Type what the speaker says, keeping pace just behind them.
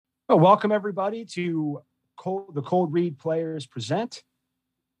Well, welcome everybody to the Cold Read Players present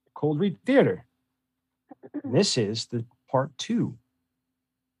Cold Read Theater. And this is the part 2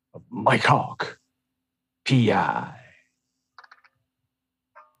 of Mike Hawk, P.I.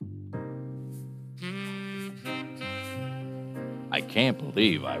 I can't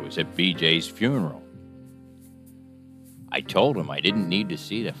believe I was at BJ's funeral. I told him I didn't need to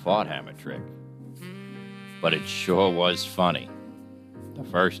see the fart hammer trick, but it sure was funny the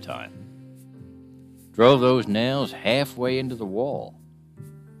first time. Drove those nails halfway into the wall.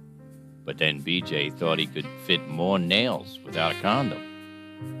 But then BJ thought he could fit more nails without a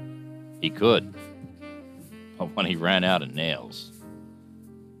condom. He could, but when he ran out of nails...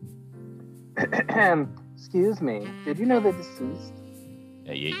 Excuse me, did you know the deceased?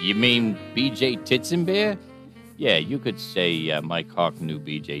 You mean BJ Titzenbeer? Yeah, you could say Mike Hawk knew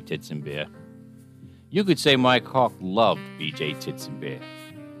BJ Titzenbeer. You could say Mike Hawk loved BJ Titzenbeer.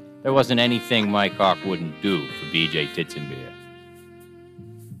 There wasn't anything Mike Hawk wouldn't do for BJ Titzenbeer.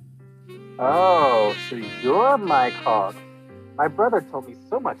 Oh, so you're Mike Hawk. My brother told me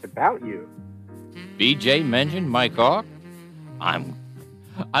so much about you. BJ mentioned Mike Hawk? I'm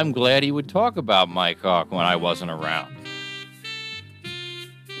glad he would talk about Mike Hawk when I wasn't around.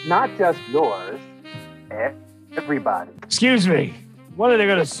 Not just yours. Everybody. Excuse me. When are they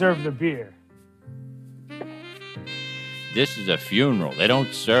going to serve the beer? This is a funeral. They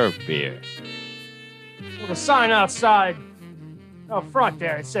don't serve beer. Well, the sign outside, out front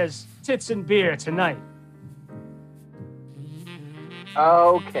there, it says tits and beer tonight.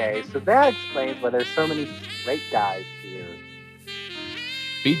 Okay, so that explains why there's so many straight guys here.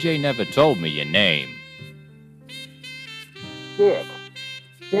 BJ never told me your name. Dick.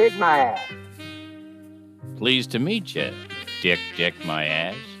 Dig my ass. Pleased to meet you, Dick my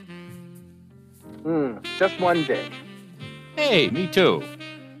ass. Just one dick. Hey, me too.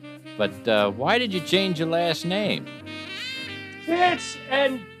 But why did you change your last name? Tits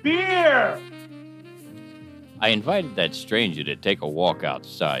and beer! I invited that stranger to take a walk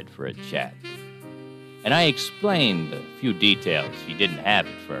outside for a chat. And I explained a few details he didn't have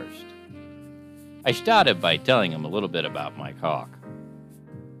at first. I started by telling him a little bit about Mike Hawk.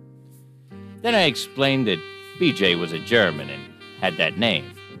 Then I explained that BJ was a German and had that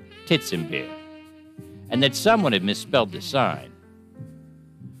name, Titzenbeer, and that someone had misspelled the sign.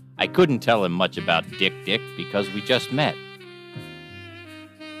 I couldn't tell him much about Dick because we just met.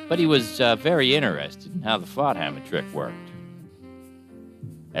 But he was very interested in how the fart hammer trick worked.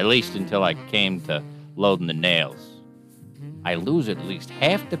 At least until I came to loading the nails. I lose at least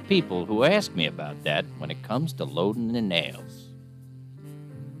half the people who ask me about that when it comes to loading the nails.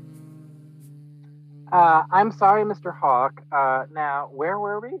 I'm sorry, Mr. Hawk. Now, where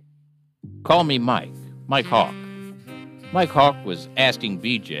were we? Call me Mike Hawk. Mike Hawk was asking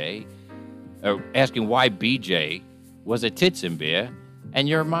why BJ was a Titzenbeer, and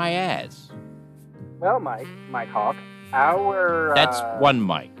you're my ass. Well, Mike Hawk, our... That's one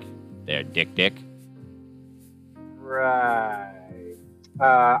Mike. There, Dick. Right.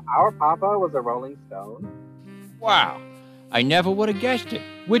 Our papa was a Rolling Stone. Wow. I never would have guessed it.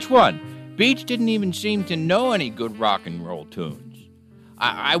 Which one? Beach didn't even seem to know any good rock and roll tunes.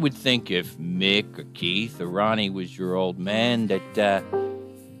 I would think if Mick or Keith or Ronnie was your old man that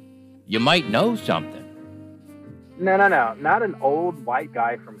you might know something. No. Not an old white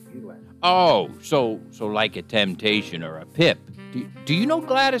guy from England. Oh, so like a Temptation or a Pip. Do you know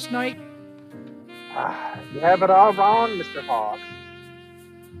Gladys Knight? You have it all wrong, Mr. Hawk.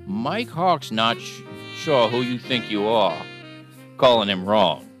 Mike Hawk's not sure who you think you are, calling him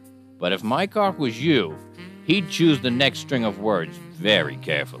wrong. But if Mike Hawk was you, he'd choose the next string of words very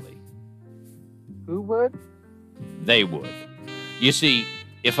carefully. Who would? They would. You see,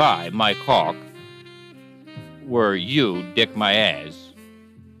 if I, Mike Hawk, were you, Dick my ass,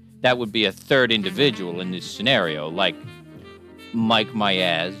 that would be a third individual in this scenario, like Mike my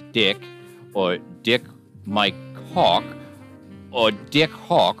ass, Dick, or Dick Mike Hawk, or Dick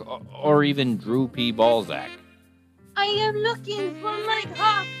Hawk, or even Drew P. Balzac. I am looking for Mike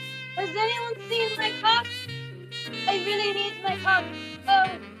Hawk. Has anyone seen Mike Hawk? I really need Mike Hawk. Oh,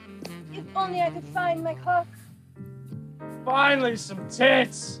 if only I could find Mike Hawk. Finally, some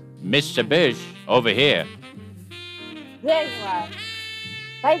tits. Mr. Bish, over here. There you are.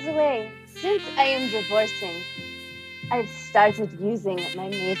 By the way, since I am divorcing, I've started using my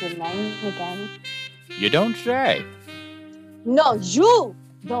maiden name again. You don't say. No, you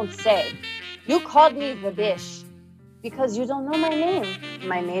don't say. You called me the Bish because you don't know my name,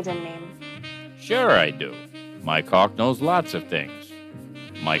 my maiden name. Sure I do. Mike Hawk knows lots of things.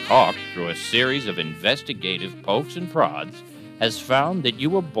 Mike Hawk, through a series of investigative pokes and prods, has found that you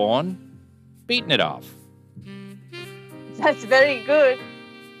were born beating it off. That's very good.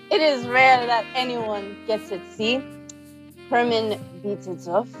 It is rare that anyone gets it, see? Herman beats it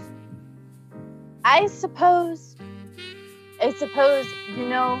off. I suppose, you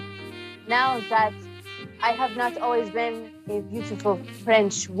know, now that I have not always been a beautiful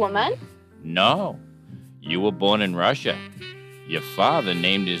French woman. No, you were born in Russia. Your father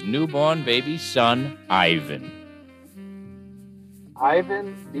named his newborn baby son Ivan.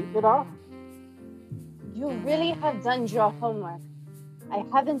 Ivan beating it off? You really have done your homework. I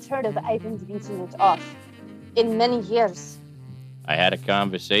haven't heard of Ivan beating it off in many years. I had a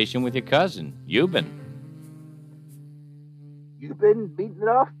conversation with your cousin, Euban. You been beating it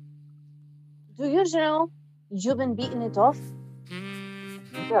off? Do you know you've been beating it off?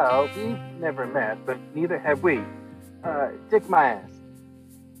 No, we've never met, but neither have we. Dick my ass.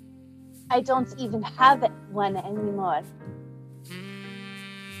 I don't even have one anymore.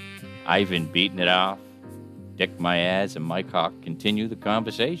 Ivan beating it off. Dick my ass and Mike Hawk continue the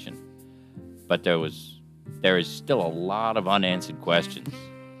conversation. But there is still a lot of unanswered questions.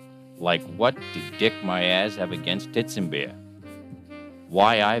 Like, what did Dick my ass have against Titzenbeer?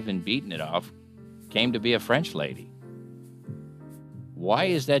 Why Ivan beating it off came to be a French lady? Why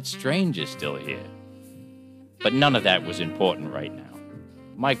is that stranger still here? But none of that was important right now.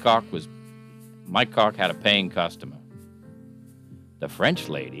 Mike Hawk had a paying customer. The French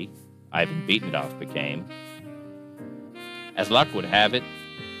lady Ivan beating it off became. As luck would have it,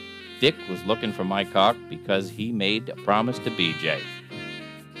 Dick was looking for Mike Hawk because he made a promise to BJ.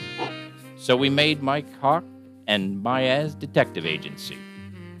 So we made Mike Hawk and Maya's detective agency.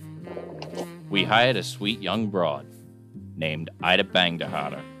 We hired a sweet young broad named Ida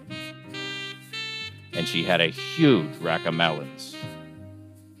Bangdaharter. And she had a huge rack of melons.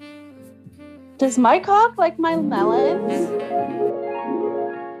 Does Mike Hawk like my melons?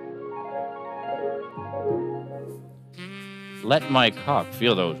 Let Mike Hawk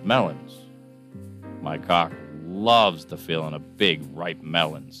feel those melons. Mike Hawk loves the feeling of big, ripe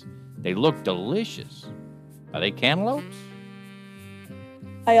melons. They look delicious. Are they cantaloupes?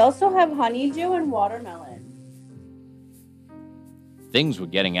 I also have honeydew and watermelon. Things were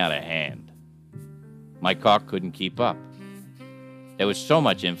getting out of hand. Mike Hawk couldn't keep up. There was so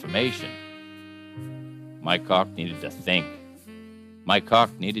much information. Mike Hawk needed to think. Mike Hawk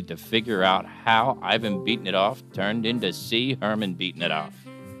needed to figure out how Ivan beating it off turned into C. Herman beating it off.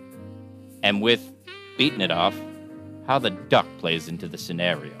 And with beating it off, how the duck plays into the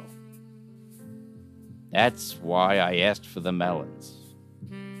scenario. That's why I asked for the melons.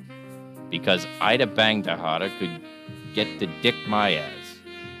 Because Ida Bangdaharter could get to Dick Myaz,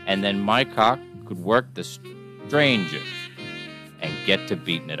 and then Mike Hawk could work the stranger and get to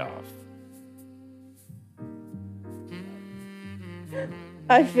beating it off.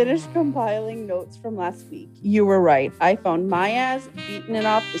 I finished compiling notes from last week. You were right. I found Myaz beating it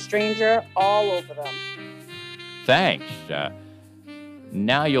off the stranger all over them. Thanks.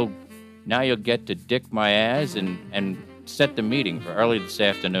 Now you'll get to Dick Myaz and set the meeting for early this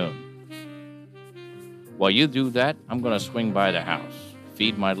afternoon. While you do that, I'm going to swing by the house,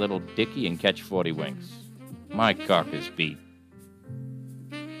 feed my little Dickie, and catch 40 winks. My cock is beat.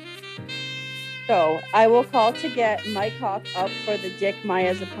 So I will call to get Mike Hawk up for the Dick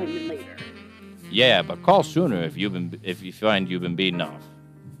Myaz appointment later. Yeah, but call sooner if you find you've been beaten off.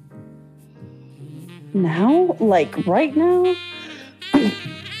 Now? Like right now?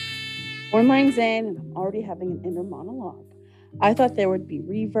 4 lines in, and I'm already having an inner monologue. I thought there would be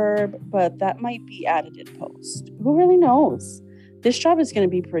reverb, but that might be added in post. Who really knows? This job is going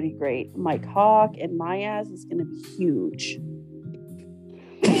to be pretty great. Mike Hawk and Myaz is going to be huge.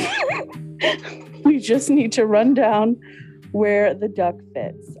 We just need to run down where the duck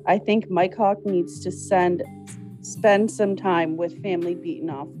fits. I think Mike Hawk needs to spend some time with family beaten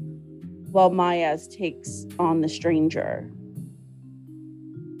off while Myaz takes on the stranger.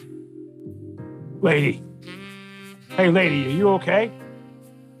 Lady. Hey, lady, are you okay?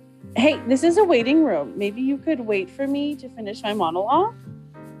 Hey, this is a waiting room. Maybe you could wait for me to finish my monologue?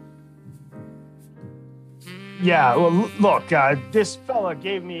 Yeah, well, look, this fella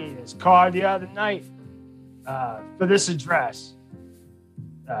gave me his card the other night for this address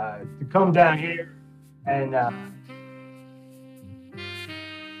to come down here and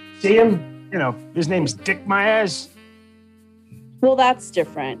see him. You know, his name's Dick Myaz. Well, that's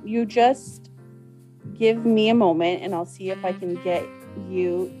different. You just give me a moment and I'll see if I can get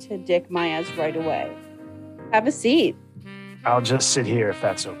you to Dick Myaz right away. Have a seat. I'll just sit here if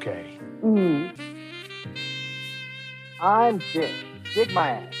that's okay. I'm Dick my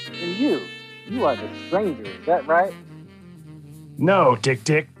ass. And you are the stranger, is that right? No,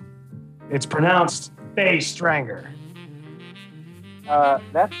 Dick. It's pronounced Bay Stranger.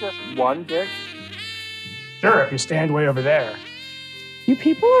 That's just one dick. Sure, if you stand way over there. You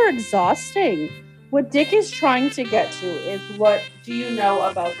people are exhausting. What Dick is trying to get to is, what do you know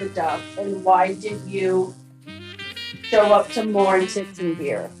about the duck, and why did you show up to mourn Tits and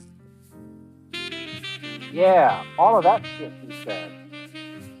Beer? Yeah, all of that shit he said.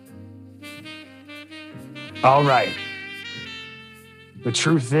 All right. The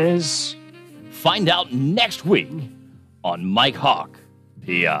truth is, Find out next week on Mike Hawk,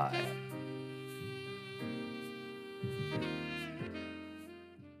 PI.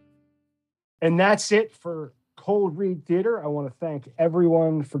 and that's it for Cold Read Theater. I want to thank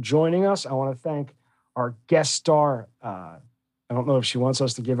everyone for joining us. I want to thank our guest star. I don't know if she wants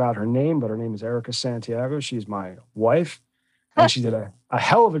us to give out her name, but her name is Erica Santiago. She's my wife, and she did a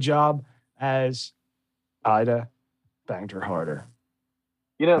hell of a job as Ida banged her harder.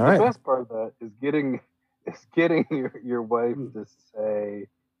 You know, All the right. best part of that is getting your wife to say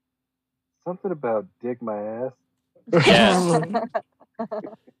something about dick my ass. Yes.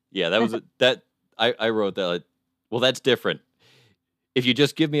 Yeah, that was that. I wrote that. Well, that's different. If you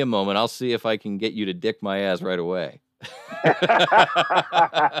just give me a moment, I'll see if I can get you to dick my ass right away.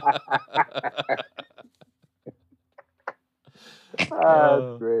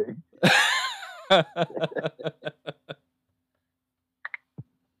 That's great.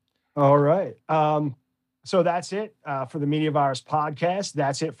 All right. So that's it for the Media Virus podcast.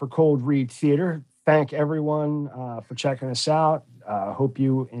 That's it for Cold Read Theater. Thank everyone for checking us out. Hope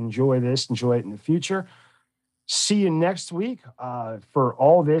you enjoy this, enjoy it in the future. See you next week for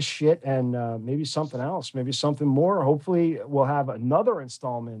all this shit and maybe something else, maybe something more. Hopefully we'll have another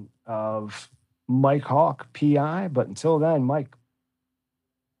installment of Mike Hawk, PI. But until then, Mike.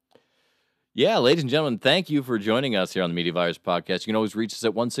 Yeah, ladies and gentlemen, thank you for joining us here on the Media Virus Podcast. You can always reach us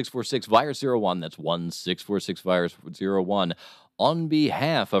at 1646-VIRUS-01. That's 1646-VIRUS-01. On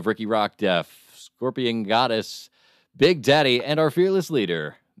behalf of Ricky Rockdeff, Scorpion Goddess, Big Daddy, and our fearless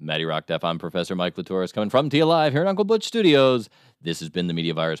leader, Maddie Rockdeff, I'm Professor Mike Latoris, coming from T Live here at Uncle Butch Studios. This has been the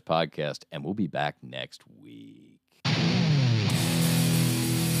Media Virus Podcast, and we'll be back next week.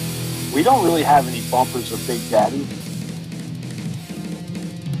 We don't really have any bumpers of Big Daddy.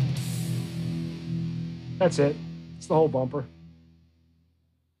 That's it. It's the whole bumper.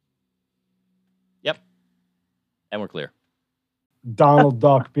 Yep. And we're clear. Donald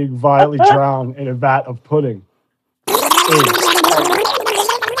Duck being violently drowned in a vat of pudding. Is